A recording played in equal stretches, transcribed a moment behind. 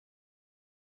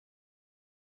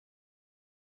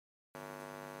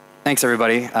Thanks,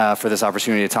 everybody, for this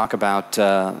opportunity to talk about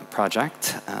a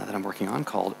project that I'm working on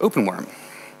called OpenWorm.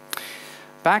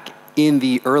 Back in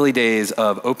the early days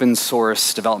of open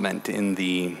source development in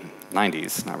the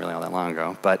 90s, not really all that long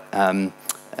ago, but an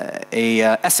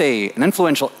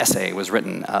influential essay was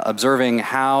written observing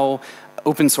how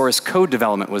open source code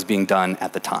development was being done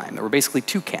at the time. There were basically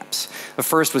two camps. The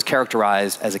first was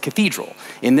characterized as a cathedral.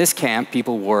 In this camp,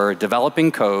 people were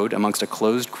developing code amongst a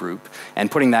closed group and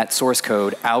putting that source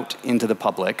code out into the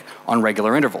public on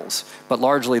regular intervals. But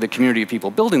largely, the community of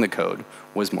people building the code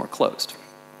was more closed.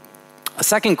 A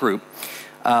second group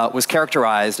was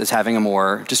characterized as having a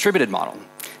more distributed model.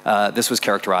 This was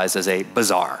characterized as a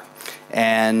bazaar.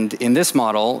 And in this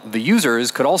model, the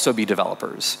users could also be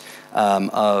developers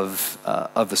of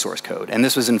the source code. And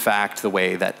this was, in fact, the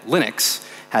way that Linux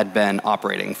had been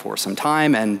operating for some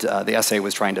time, and the essay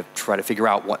was trying to figure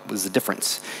out what was the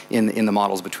difference in the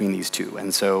models between these two.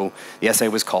 And so the essay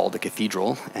was called The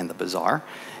Cathedral and the Bazaar.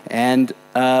 And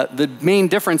the main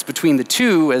difference between the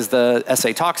two, as the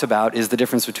essay talks about, is the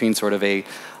difference between sort of a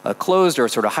closed or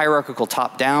sort of hierarchical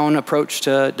top-down approach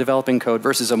to developing code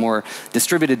versus a more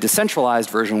distributed, decentralized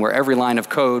version where every line of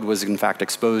code was in fact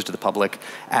exposed to the public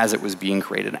as it was being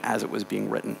created, as it was being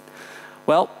written.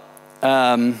 Well,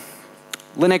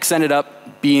 Linux ended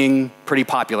up being pretty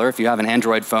popular. If you have an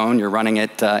Android phone, you're running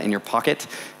it in your pocket,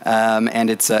 and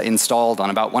it's installed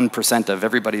on about 1% of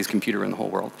everybody's computer in the whole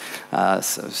world.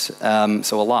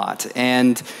 So a lot.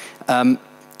 And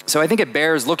so I think it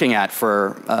bears looking at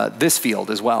for this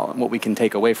field as well, and what we can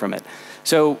take away from it.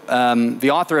 So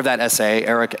the author of that essay,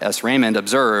 Eric S. Raymond,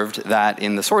 observed that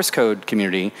in the source code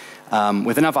community,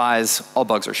 with enough eyes, all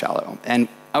bugs are shallow. And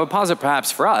I would posit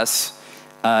perhaps for us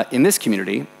in this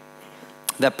community,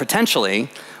 that potentially,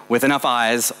 with enough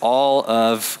eyes, all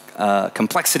of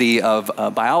complexity of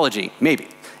biology, maybe,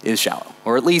 is shallow.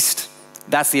 Or at least,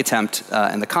 that's the attempt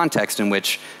and the context in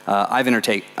which I've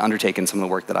undertaken some of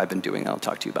the work that I've been doing that I'll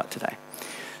talk to you about today.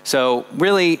 So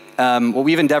really, what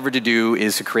we've endeavored to do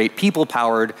is to create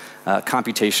people-powered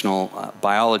computational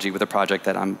biology with a project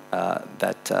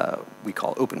that we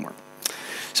call OpenWorm.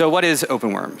 So what is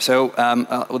OpenWorm? So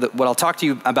what I'll talk to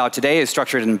you about today is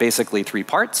structured in basically three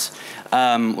parts.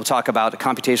 We'll talk about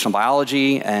computational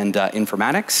biology and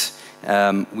informatics.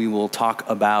 We will talk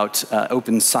about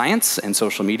open science and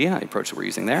social media, the approach that we're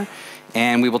using there.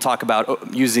 And we will talk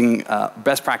about using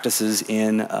best practices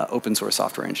in open source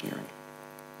software engineering.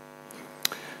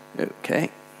 Okay.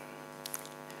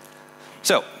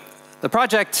 So the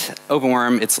project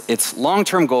OpenWorm, its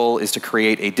long-term goal is to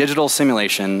create a digital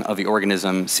simulation of the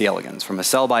organism C. elegans, from a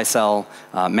cell-by-cell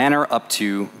manner up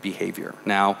to behavior.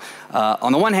 Now,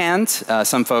 on the one hand,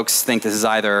 some folks think this is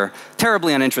either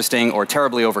terribly uninteresting or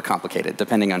terribly overcomplicated,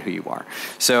 depending on who you are.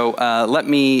 So let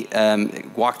me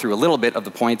walk through a little bit of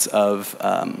the points of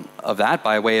that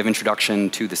by way of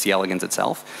introduction to the C. elegans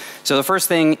itself. So the first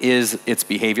thing is its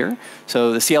behavior.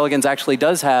 So the C. elegans actually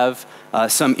does have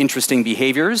some interesting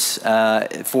behaviors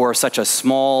for such a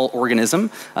small organism.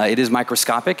 It is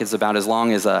microscopic. It's about as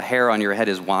long as a hair on your head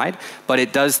is wide. But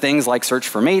it does things like search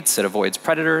for mates. It avoids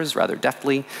predators rather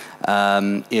deftly.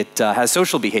 It has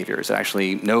social behaviors. It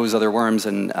actually knows other worms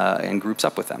and groups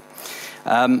up with them.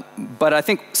 But I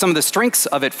think some of the strengths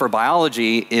of it for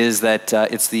biology is that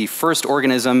it's the first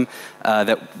organism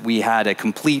that we had a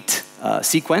complete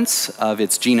sequence of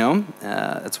its genome.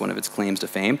 That's one of its claims to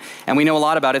fame. And we know a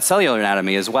lot about its cellular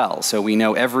anatomy as well. So we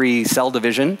know every cell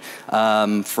division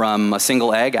from a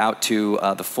single egg out to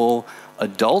the full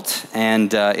adult,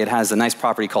 and it has a nice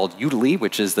property called utility,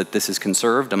 which is that this is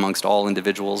conserved amongst all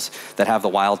individuals that have the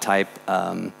wild type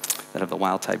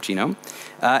genome.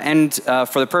 And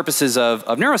for the purposes of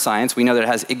neuroscience, we know that it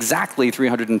has exactly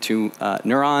 302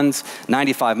 neurons,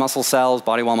 95 muscle cells,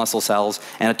 body wall muscle cells,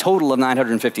 and a total of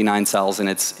 959 cells in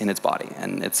its body.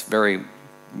 And it's very,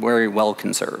 very well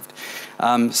conserved.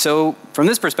 So from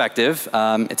this perspective,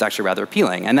 it's actually rather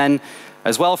appealing. And then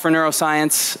as well for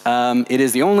neuroscience, it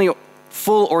is the only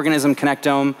full organism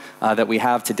connectome that we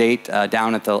have to date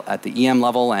down at the EM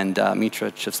level, and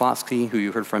Mitra Chivslavsky, who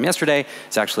you heard from yesterday,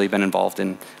 has actually been involved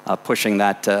in pushing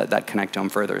that connectome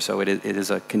further. So it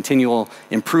is a continual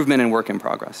improvement and work in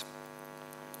progress.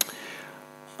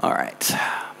 All right.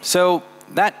 So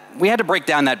we had to break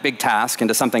down that big task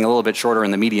into something a little bit shorter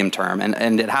in the medium term,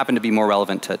 and it happened to be more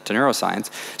relevant to neuroscience.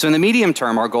 So in the medium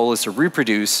term, our goal is to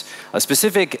reproduce a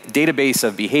specific database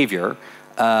of behavior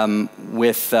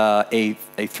with a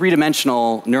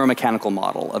three-dimensional neuromechanical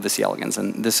model of the C. elegans,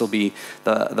 and this will be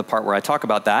the part where I talk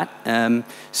about that.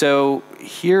 So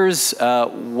here's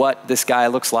what this guy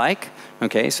looks like.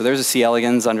 Okay, so there's a C.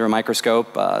 elegans under a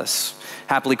microscope,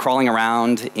 happily crawling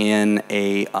around in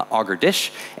a agar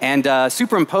dish. And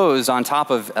superimposed on top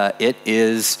of it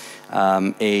is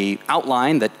a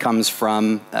outline that comes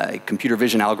from a computer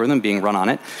vision algorithm being run on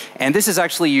it. And this is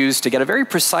actually used to get a very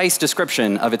precise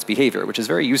description of its behavior, which is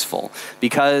very useful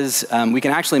because we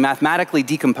can actually mathematically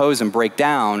decompose and break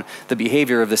down the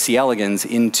behavior of the C. elegans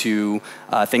into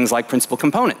things like principal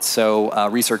components. So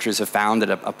researchers have found that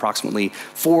approximately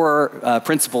 4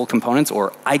 principal components,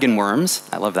 or eigenworms,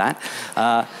 I love that,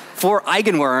 4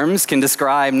 eigenworms can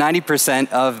describe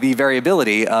 90% of the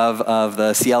variability of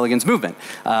the C. elegans movement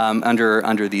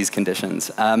under these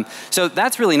conditions. So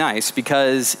that's really nice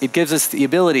because it gives us the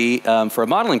ability for a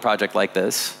modeling project like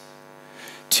this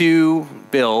to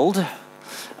build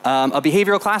a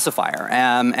behavioral classifier.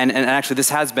 And actually this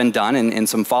has been done in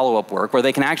some follow-up work where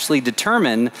they can actually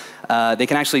determine,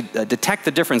 detect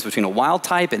the difference between a wild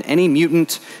type and any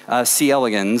mutant C.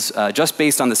 elegans just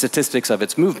based on the statistics of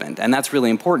its movement. And that's really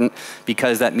important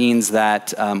because that means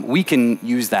that we can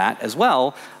use that as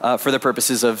well for the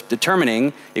purposes of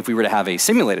determining if we were to have a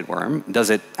simulated worm, does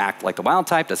it act like the wild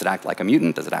type, does it act like a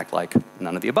mutant, does it act like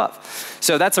none of the above?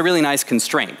 So that's a really nice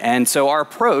constraint. And so our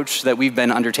approach that we've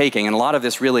been undertaking, and a lot of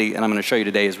this really, and I'm going to show you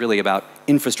today, is really about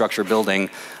infrastructure building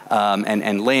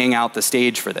and laying out the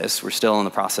stage for this. We're still in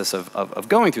the process of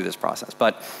going through this process.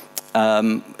 But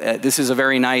this is a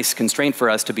very nice constraint for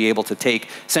us to be able to take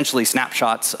essentially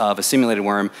snapshots of a simulated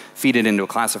worm, feed it into a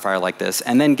classifier like this,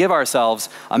 and then give ourselves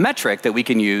a metric that we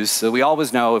can use so we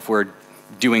always know if we're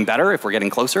doing better, if we're getting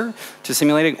closer to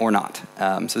simulating or not.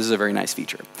 So this is a very nice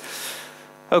feature.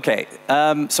 Okay,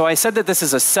 so I said that this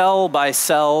is a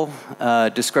cell-by-cell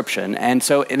description, and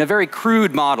so in a very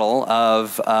crude model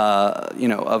of,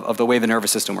 of the way the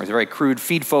nervous system works, a very crude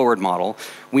feed-forward model,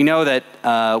 we know that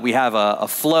we have a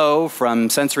flow from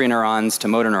sensory neurons to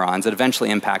motor neurons that eventually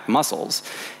impact muscles.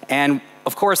 And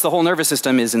of course, the whole nervous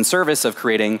system is in service of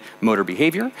creating motor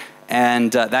behavior,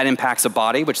 and that impacts a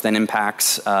body, which then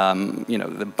impacts,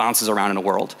 that bounces around in a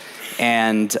world,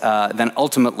 and then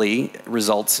ultimately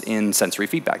results in sensory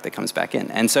feedback that comes back in.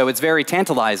 And so it's very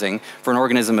tantalizing for an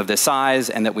organism of this size,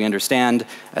 and that we understand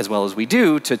as well as we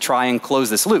do, to try and close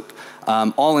this loop.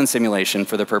 All in simulation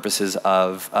for the purposes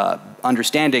of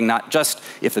understanding not just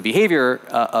if the behavior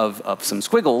of some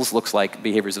squiggles looks like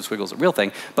behaviors of squiggles, a real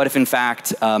thing, but if in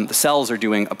fact the cells are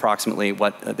doing approximately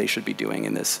what they should be doing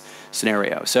in this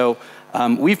scenario. So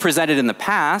we've presented in the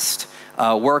past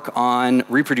work on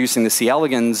reproducing the C.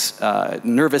 elegans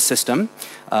nervous system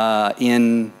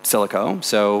in silico.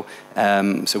 So,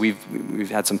 so we've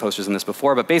had some posters on this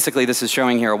before, but basically this is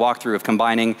showing here a walkthrough of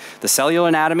combining the cellular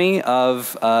anatomy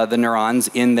of the neurons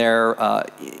in their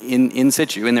in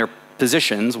situ, in their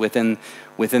positions within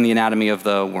the anatomy of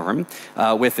the worm,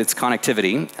 with its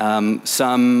connectivity,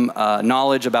 some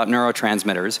knowledge about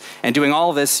neurotransmitters, and doing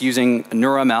all of this using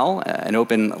NeuroML, an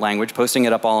open language, posting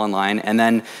it up all online, and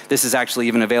then this is actually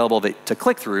even available to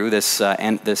click through. This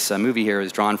movie here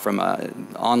is drawn from an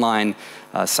online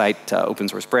site, Open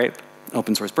Source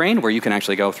Brain, where you can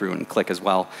actually go through and click as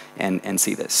well and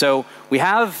see this. So we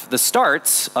have the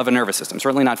starts of a nervous system.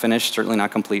 Certainly not finished, certainly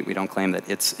not complete. We don't claim that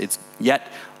it's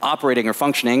yet operating or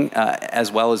functioning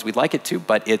as well as we'd like it to,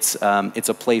 but it's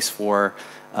a place for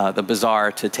the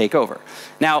bizarre to take over.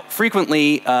 Now,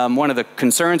 frequently, one of the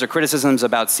concerns or criticisms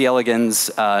about C.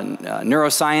 elegans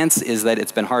neuroscience is that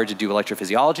it's been hard to do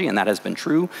electrophysiology, and that has been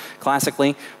true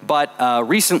classically. But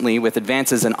recently, with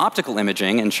advances in optical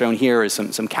imaging, and shown here is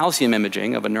some calcium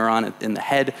imaging of a neuron in the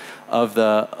head of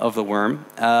the worm,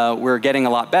 we're getting a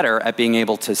lot better at being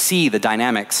able to see the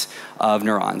dynamics of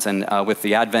neurons. And with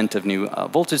the advent of new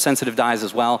voltage-sensitive dyes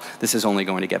as well, this is only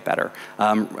going to get better.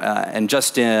 And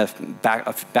just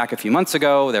back a few months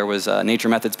ago, there was a Nature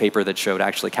Methods paper that showed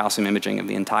actually calcium imaging of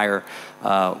the entire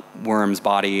worm's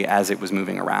body as it was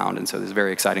moving around. And so there's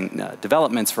very exciting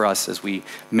developments for us as we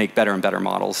make better and better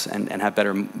models and have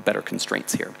better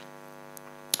constraints here.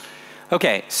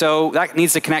 Okay, so that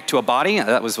needs to connect to a body.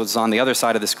 That was what's on the other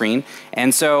side of the screen.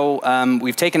 And so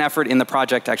we've taken effort in the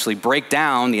project to actually break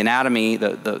down the anatomy,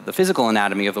 the physical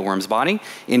anatomy of the worm's body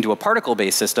into a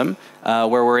particle-based system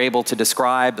where we're able to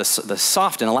describe the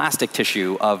soft and elastic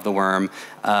tissue of the worm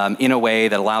in a way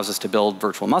that allows us to build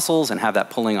virtual muscles and have that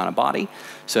pulling on a body.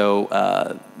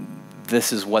 So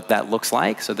this is what that looks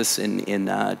like. So this in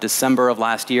December of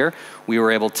last year, we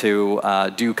were able to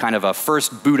do kind of a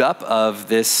first boot up of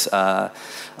this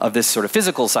sort of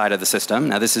physical side of the system.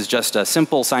 Now this is just a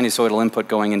simple sinusoidal input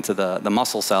going into the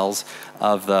muscle cells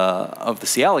of the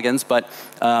C. elegans, but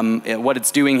what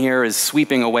it's doing here is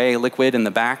sweeping away liquid in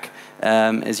the back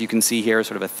as you can see here,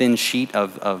 sort of a thin sheet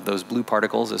of those blue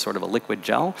particles as sort of a liquid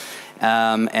gel,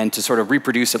 and to sort of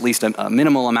reproduce at least a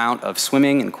minimal amount of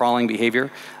swimming and crawling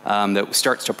behavior that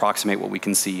starts to approximate what we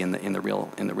can see in the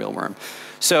real worm.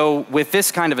 So with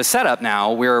this kind of a setup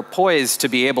now, we're poised to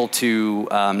be able to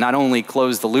not only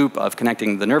close the loop of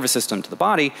connecting the nervous system to the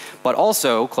body, but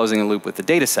also closing the loop with the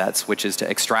data sets, which is to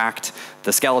extract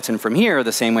the skeleton from here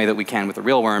the same way that we can with the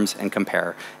real worms and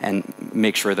compare and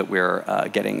make sure that we're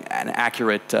getting an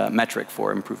accurate metric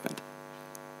for improvement.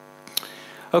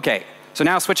 Okay. So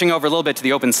now switching over a little bit to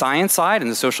the open science side and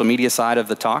the social media side of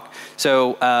the talk.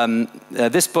 So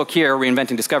this book here,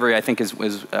 Reinventing Discovery, I think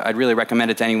I'd really recommend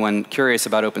it to anyone curious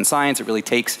about open science. It really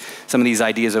takes some of these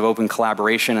ideas of open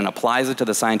collaboration and applies it to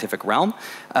the scientific realm.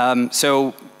 On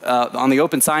the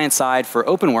open science side for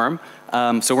OpenWorm,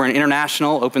 so we're an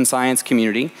international open science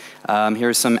community.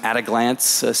 Here's some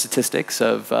at-a-glance statistics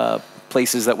of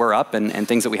places that we're up and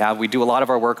things that we have. We do a lot of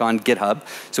our work on GitHub,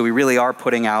 so we really are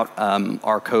putting out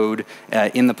our code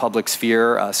in the public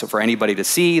sphere, so for anybody to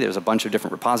see. There's a bunch of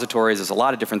different repositories. There's a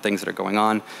lot of different things that are going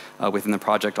on within the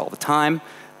project all the time.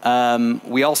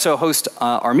 We also host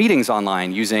our meetings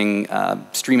online using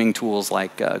streaming tools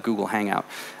like Google Hangout.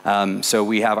 So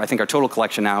we have, I think our total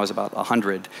collection now is about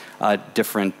 100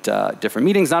 different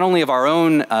meetings, not only of our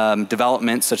own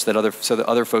development, such that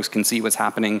other folks can see what's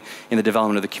happening in the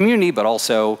development of the community, but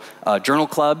also journal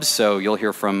clubs. So you'll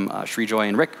hear from Srijoy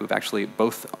and Rick, who've actually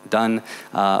both done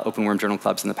OpenWorm journal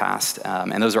clubs in the past,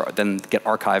 and those are then get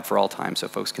archived for all time, so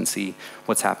folks can see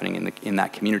what's happening in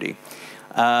that community.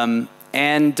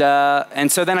 And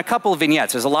so then a couple of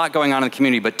vignettes. There's a lot going on in the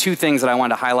community, but two things that I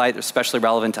wanted to highlight, especially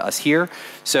relevant to us here.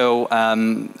 So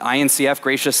INCF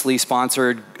graciously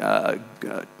sponsored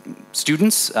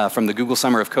students from the Google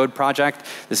Summer of Code project.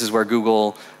 This is where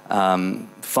Google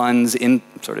funds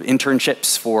sort of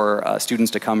internships for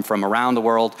students to come from around the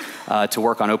world to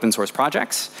work on open source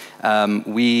projects.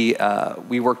 We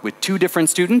worked with 2 different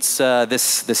students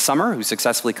this summer who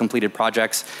successfully completed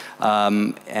projects,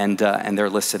 and they're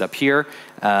listed up here.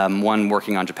 One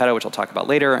working on Geppetto, which I'll talk about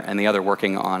later, and the other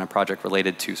working on a project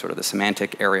related to sort of the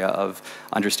semantic area of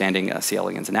understanding C.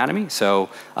 elegans anatomy. So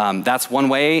that's one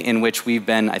way in which we've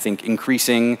been, I think,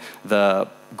 increasing the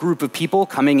group of people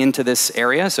coming into this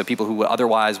area, so people who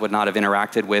otherwise would not have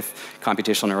interacted with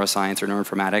computational neuroscience or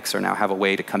neuroinformatics or now have a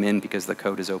way to come in because the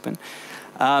code is open.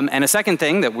 And a second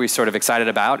thing that we're sort of excited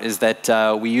about is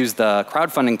that we use the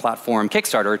crowdfunding platform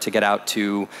Kickstarter to get out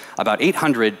to about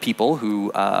 800 people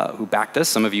who backed us.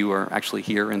 Some of you are actually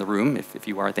here in the room. If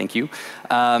you are, thank you.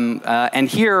 And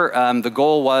here, the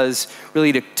goal was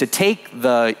really to take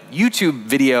the YouTube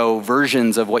video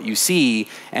versions of what you see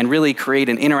and really create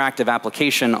an interactive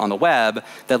application on the web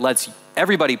that lets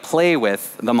everybody play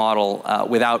with the model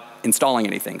without installing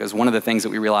anything. Because one of the things that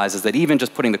we realized is that even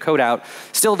just putting the code out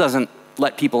still doesn't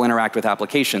let people interact with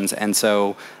applications. And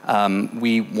so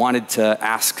we wanted to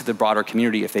ask the broader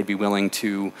community if they'd be willing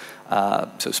to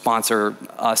sponsor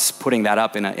us putting that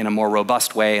up in a more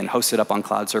robust way and host it up on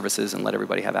cloud services and let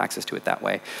everybody have access to it that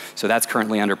way. So that's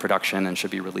currently under production and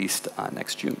should be released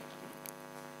next June.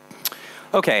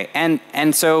 Okay,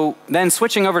 and so then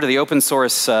switching over to the open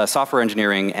source software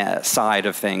engineering side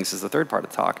of things is the third part of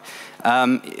the talk.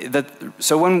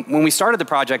 So when we started the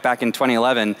project back in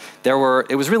 2011,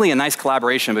 it was really a nice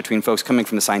collaboration between folks coming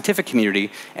from the scientific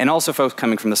community and also folks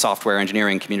coming from the software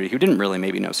engineering community who didn't really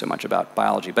maybe know so much about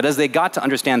biology. But as they got to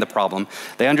understand the problem,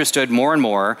 they understood more and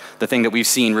more the thing that we've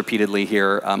seen repeatedly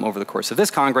here over the course of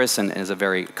this Congress and is a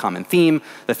very common theme,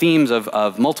 the themes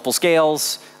of multiple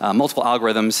scales, multiple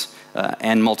algorithms,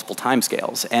 and multiple time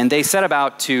scales. And they set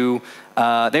about to,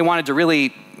 they wanted to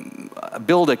really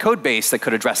build a code base that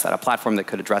could address that, a platform that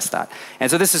could address that. And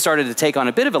so this has started to take on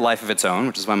a bit of a life of its own,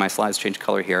 which is why my slides change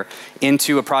color here,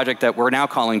 into a project that we're now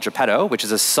calling Geppetto, which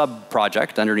is a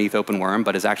sub-project underneath OpenWorm,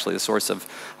 but is actually the source of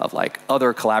like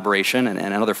other collaboration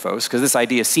and other folks, because this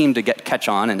idea seemed to catch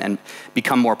on and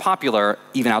become more popular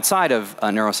even outside of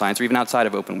neuroscience or even outside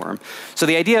of OpenWorm. So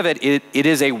the idea of it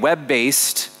is a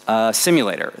web-based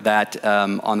simulator that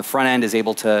on the front end is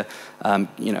able to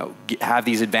have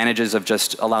these advantages of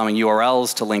just allowing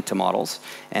URLs to link to models.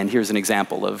 And here's an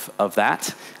example of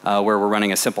that, where we're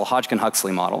running a simple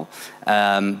Hodgkin-Huxley model,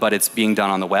 but it's being done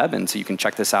on the web, and so you can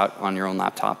check this out on your own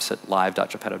laptops at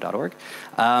live.geppetto.org.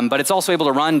 But it's also able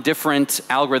to run different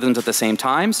algorithms at the same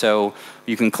time, so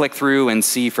you can click through and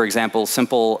see, for example,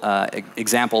 simple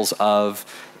examples of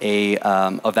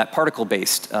that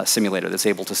particle-based simulator that's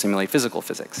able to simulate physical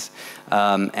physics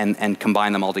and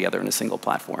combine them all together in a single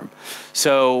platform.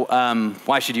 So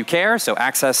why should you care? So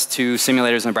access to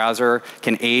simulators in the browser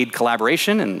can aid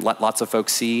collaboration and let lots of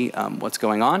folks see what's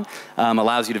going on.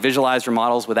 Allows you to visualize your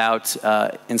models without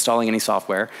installing any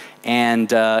software.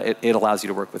 And it allows you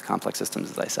to work with complex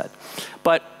systems, as I said.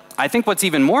 But I think what's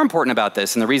even more important about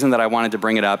this, and the reason that I wanted to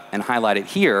bring it up and highlight it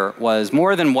here, was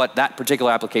more than what that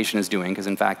particular application is doing, because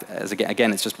in fact,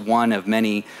 again, it's just one of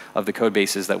many of the code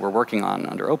bases that we're working on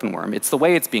under OpenWorm. It's the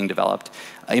way it's being developed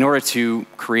in order to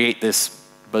create this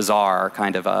bizarre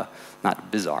kind of a,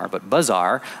 not bizarre, but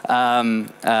bizarre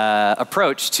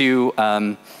approach to,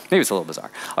 maybe it's a little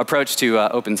bizarre, approach to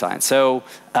open science. So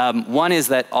one is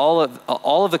that all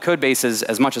of the code bases,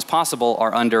 as much as possible,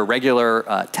 are under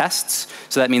regular tests.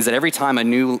 So that means that every time a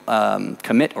new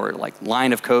commit or like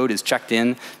line of code is checked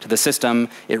in to the system,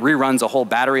 it reruns a whole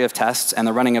battery of tests, and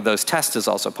the running of those tests is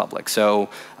also public. So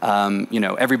you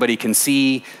know, everybody can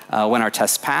see when our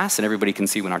tests pass, and everybody can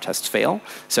see when our tests fail.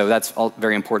 So that's all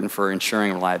very important for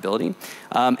ensuring reliability.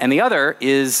 And the other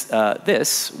is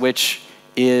this, which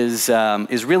is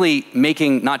really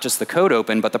making not just the code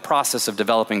open, but the process of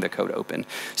developing the code open.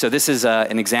 So this is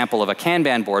an example of a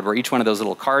Kanban board where each one of those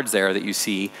little cards there that you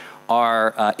see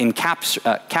are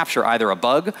capture either a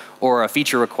bug or a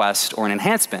feature request or an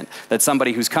enhancement that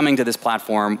somebody who's coming to this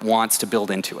platform wants to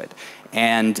build into it.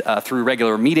 And through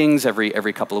regular meetings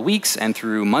every couple of weeks and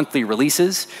through monthly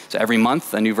releases, so every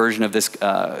month a new version of this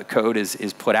code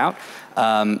is put out.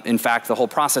 In fact, the whole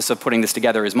process of putting this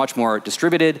together is much more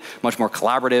distributed, much more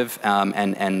collaborative,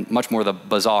 and much more the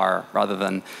bazaar rather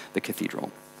than the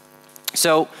cathedral.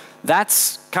 So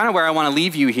that's kind of where I want to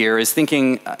leave you here, is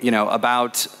thinking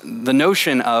about the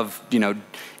notion of,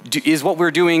 is what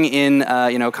we're doing in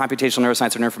computational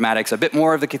neuroscience or neuroinformatics a bit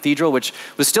more of the cathedral, which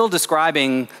was still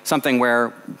describing something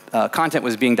where content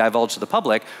was being divulged to the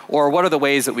public, or what are the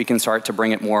ways that we can start to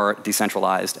bring it more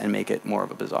decentralized and make it more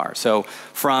of a bazaar? So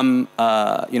from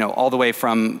all the way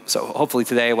from, so hopefully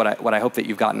today what I hope that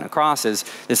you've gotten across is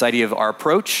this idea of our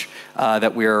approach,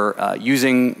 that we're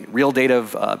using real data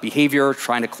of behavior,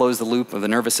 trying to close the loop of the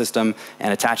nervous system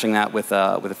and attaching that with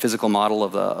a physical model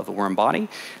of the worm body,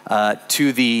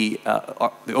 to the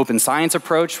open science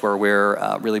approach, where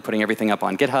we're really putting everything up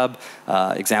on GitHub,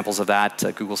 examples of that,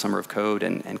 Google Summer of Code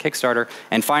and Kickstarter.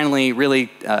 And finally, really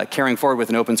carrying forward with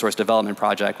an open source development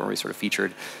project where we sort of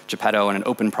featured Geppetto and an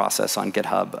open process on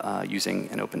GitHub using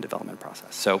an open development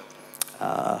process. So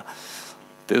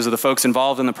those are the folks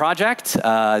involved in the project.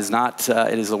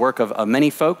 It is the work of many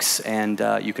folks, and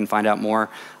you can find out more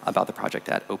about the project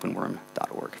at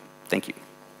openworm.org. Thank you.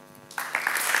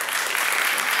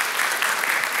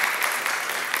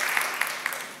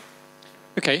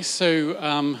 Okay,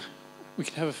 so we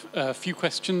can have a few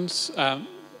questions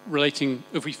relating,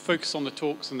 if we focus on the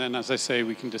talks, and then, as I say,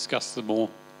 we can discuss the more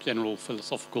general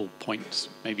philosophical points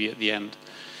maybe at the end.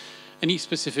 Any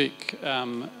specific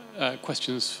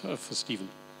questions for Stephen?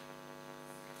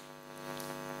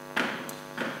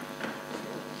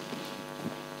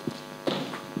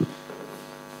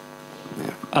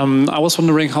 I was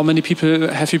wondering, how many people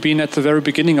have you been at the very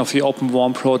beginning of the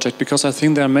OpenWorm project? Because I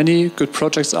think there are many good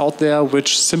projects out there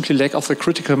which simply lack of the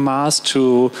critical mass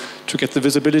to get the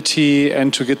visibility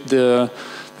and to get the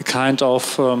kind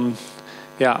of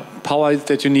power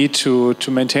that you need to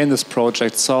maintain this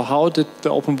project. So how did the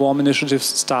OpenWorm initiative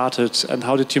started, and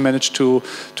how did you manage to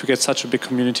get such a big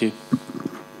community?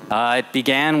 It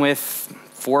began with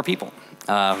 4 people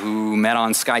who met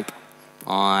on Skype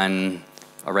on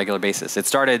a regular basis. It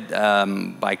started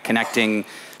by connecting.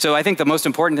 So I think the most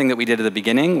important thing that we did at the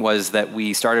beginning was that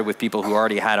we started with people who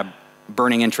already had a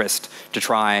burning interest to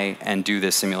try and do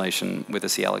this simulation with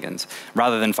the Elegans,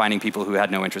 rather than finding people who had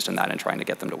no interest in that and trying to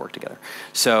get them to work together.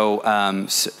 So,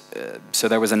 so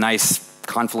there was a nice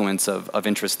confluence of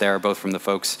interest there, both from the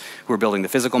folks who were building the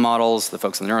physical models, the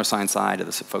folks on the neuroscience side,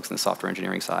 the folks on the software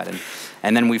engineering side.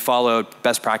 And then we followed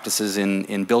best practices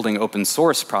in building open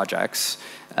source projects,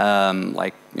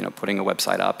 like putting a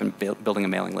website up and building a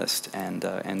mailing list,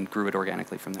 and grew it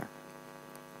organically from there.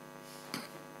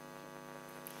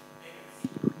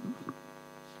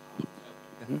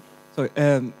 So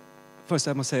first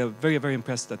I must say I'm very, very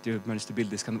impressed that you managed to build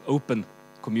this kind of open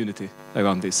community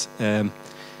around this. And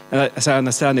as I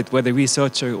understand it, whether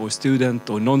researcher or student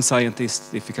or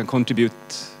non-scientist, if you can contribute,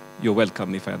 you're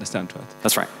welcome, if I understand right.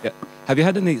 That's right. Yeah. Have you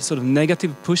had any sort of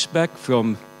negative pushback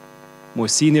from more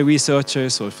senior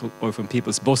researchers or from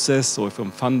people's bosses or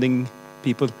from funding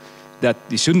people that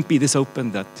it shouldn't be this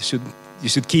open, that you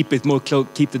should keep it more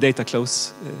keep the data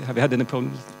close? Have you had any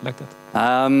problem like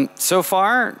that? So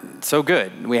far, so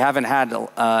good. We haven't had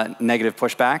negative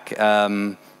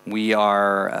pushback. We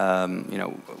are,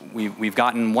 we've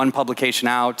gotten one publication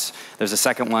out. There's a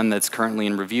second one that's currently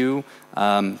in review.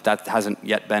 That hasn't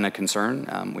yet been a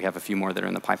concern. We have a few more that are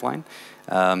in the pipeline.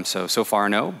 So far,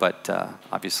 no, but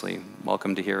obviously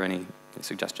welcome to hear any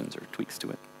suggestions or tweaks to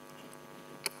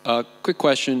it. Quick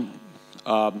question.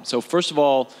 So first of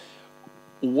all,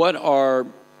 what are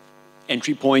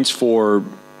entry points for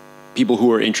people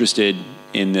who are interested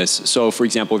in this? So for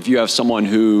example, if you have someone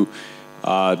who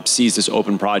sees this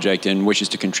open project and wishes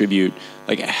to contribute,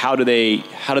 like how do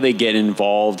they get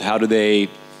involved? How do they, I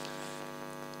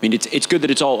mean, it's good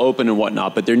that it's all open and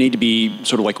whatnot, but there need to be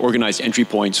sort of like organized entry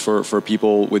points for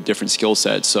people with different skill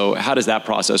sets. So how does that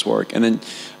process work? And then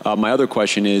my other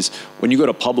question is, when you go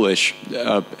to publish,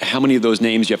 how many of those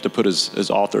names do you have to put as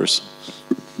authors?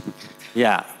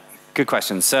 Yeah, good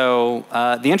question. So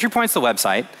the entry point's the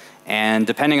website, and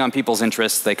depending on people's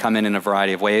interests, they come in a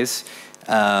variety of ways.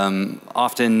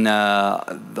 Often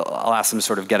I'll ask them to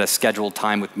sort of get a scheduled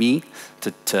time with me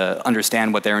to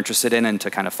understand what they're interested in and to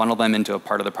kind of funnel them into a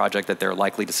part of the project that they're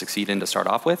likely to succeed in to start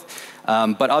off with.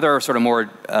 But other sort of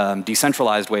more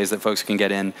decentralized ways that folks can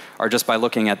get in are just by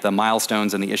looking at the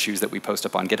milestones and the issues that we post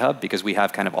up on GitHub, because we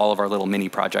have kind of all of our little mini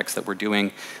projects that we're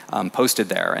doing posted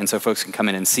there. And so folks can come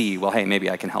in and see, well, hey, maybe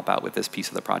I can help out with this piece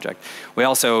of the project. We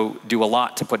also do a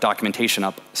lot to put documentation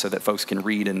up so that folks can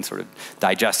read and sort of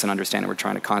digest and understand it. We're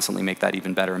trying to constantly make that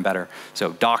even better and better.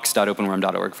 So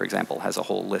docs.openworm.org, for example, has a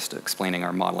whole list explaining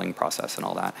our modeling process and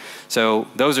all that. So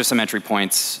those are some entry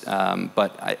points,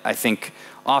 but I think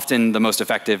often the most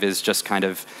effective is just kind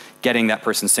of getting that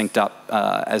person synced up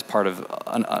as part of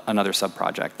another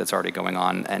sub-project that's already going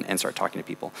on and start talking to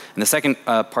people. And the second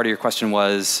part of your question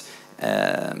was,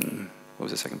 what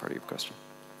was the second part of your question?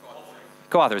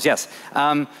 Co-authors, yes.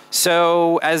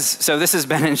 So this has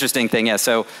been an interesting thing, yes.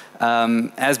 So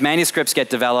as manuscripts get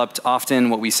developed, often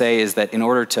what we say is that in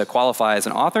order to qualify as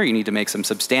an author, you need to make some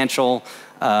substantial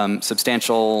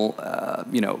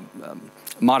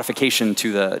modification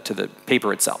to the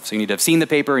paper itself. So you need to have seen the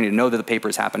paper, you need to know that the paper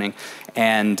is happening,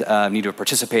 and need to have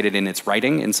participated in its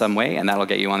writing in some way, and that'll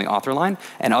get you on the author line.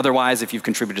 And otherwise, if you've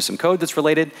contributed some code that's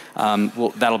related,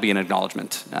 that'll be an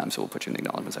acknowledgement. So we'll put you in the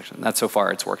acknowledgement section. That so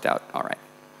far, it's worked out all right.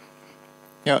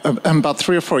 Yeah, about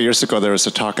 3 or 4 years ago, there was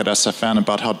a talk at SFN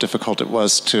about how difficult it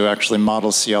was to actually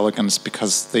model C. elegans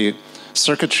because the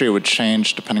circuitry would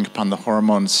change depending upon the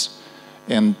hormones.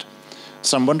 And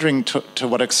so I'm wondering to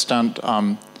what extent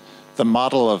the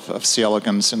model of C.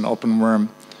 elegans in OpenWorm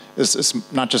is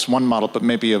not just one model, but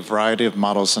maybe a variety of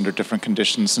models under different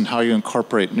conditions, and how you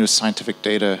incorporate new scientific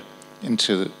data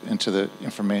into the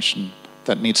information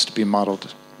that needs to be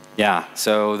modeled. Yeah,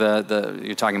 so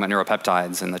you're talking about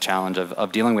neuropeptides and the challenge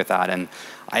of dealing with that. And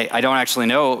I don't actually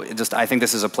know, I think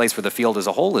this is a place where the field as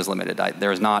a whole is limited.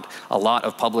 There's not a lot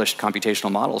of published computational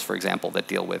models, for example, that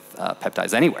deal with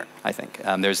peptides anywhere, I think.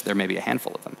 There may be a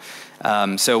handful of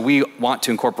them. So we want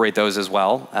to incorporate those as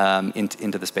well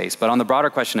into the space. But on the broader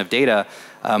question of data,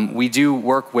 we do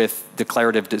work with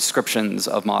declarative descriptions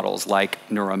of models like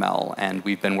NeuroML, and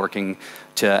we've been working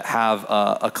to have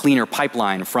a cleaner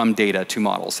pipeline from data to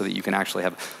models so that you can actually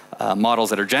have models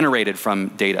that are generated from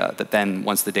data that then,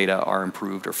 once the data are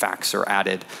improved or facts are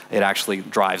added, it actually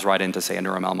drives right into, say, a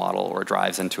NeuroML model, or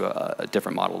drives into a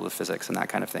different model of physics and that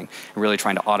kind of thing. And really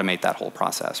trying to automate that whole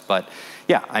process. But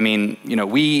yeah, I mean,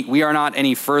 we are not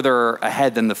any further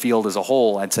ahead than the field as a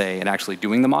whole, I'd say, in actually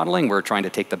doing the modeling. We're trying to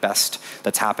take the best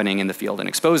that's happening in the field and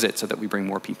expose it so that we bring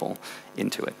more people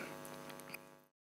into it.